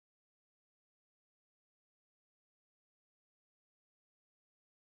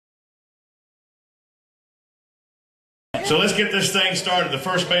So let's get this thing started. The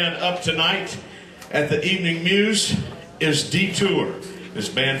first band up tonight at the Evening Muse is Detour. This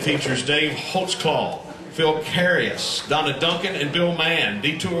band features Dave Holtzclaw, Phil Carias, Donna Duncan, and Bill Mann.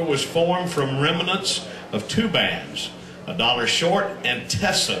 Detour was formed from remnants of two bands, A Dollar Short and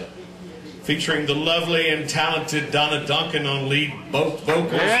Tessa, featuring the lovely and talented Donna Duncan on lead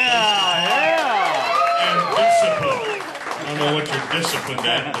vocals and discipline. I don't know what you're disciplined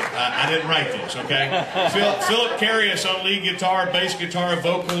at, but I didn't write this, okay? Philip Carias on lead guitar, bass guitar,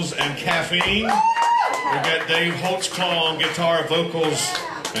 vocals, and caffeine. We got Dave Holtzclaw on guitar, vocals,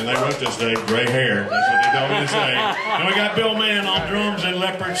 and they wrote this, Dave, gray hair. That's what they told me to say. And we got Bill Mann on drums and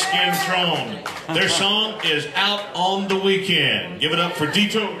leopard skin throne. Their song is Out on the Weekend. Give it up for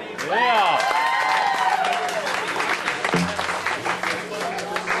Detour. Yeah.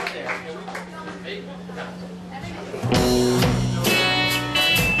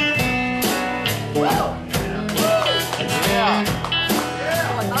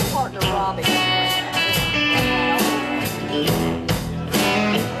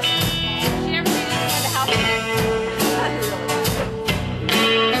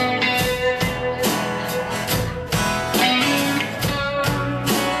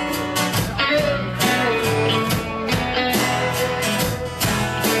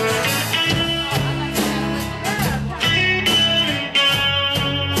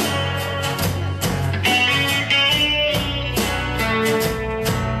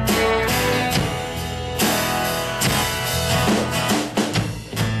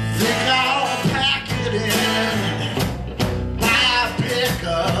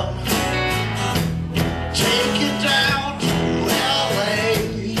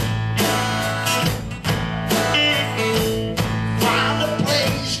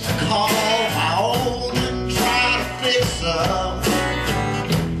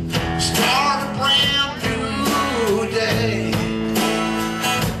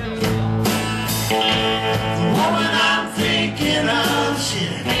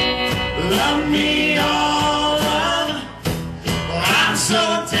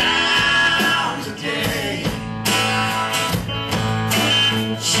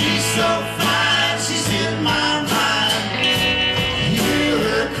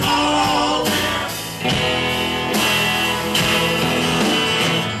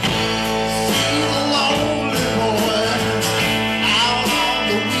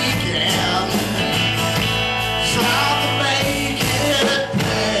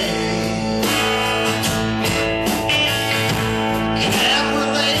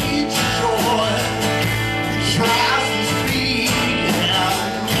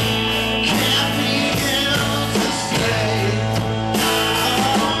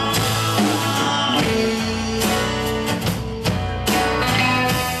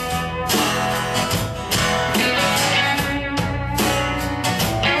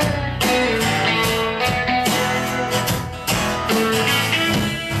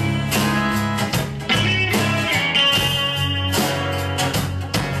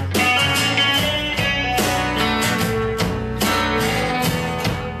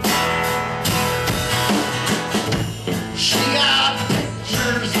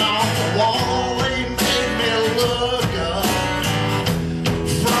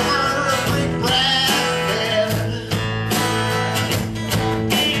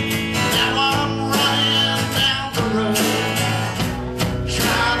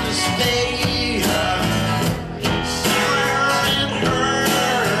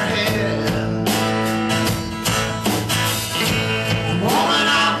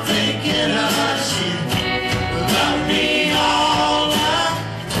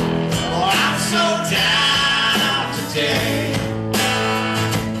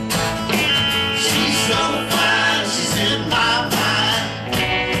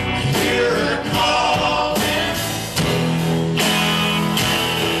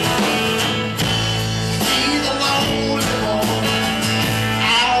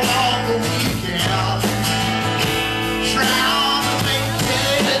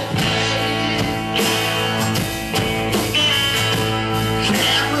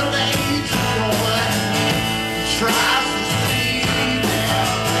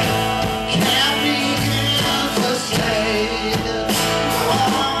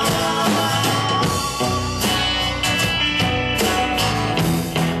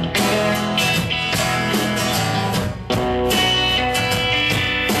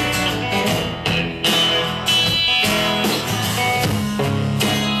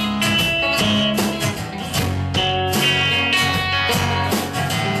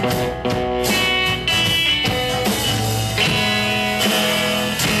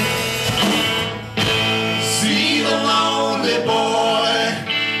 See the Lord.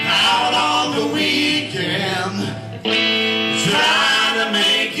 trying to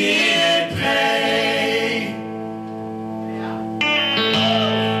make it pay.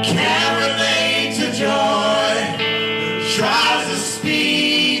 Can't relate to joy, tries to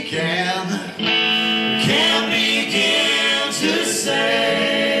speak and can't begin to say.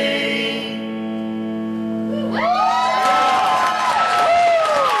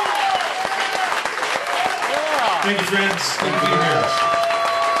 Thank you, friends. Thank you for being here.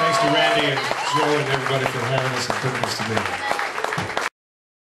 Thanks to Randy and Joe and everybody for having us and putting this together.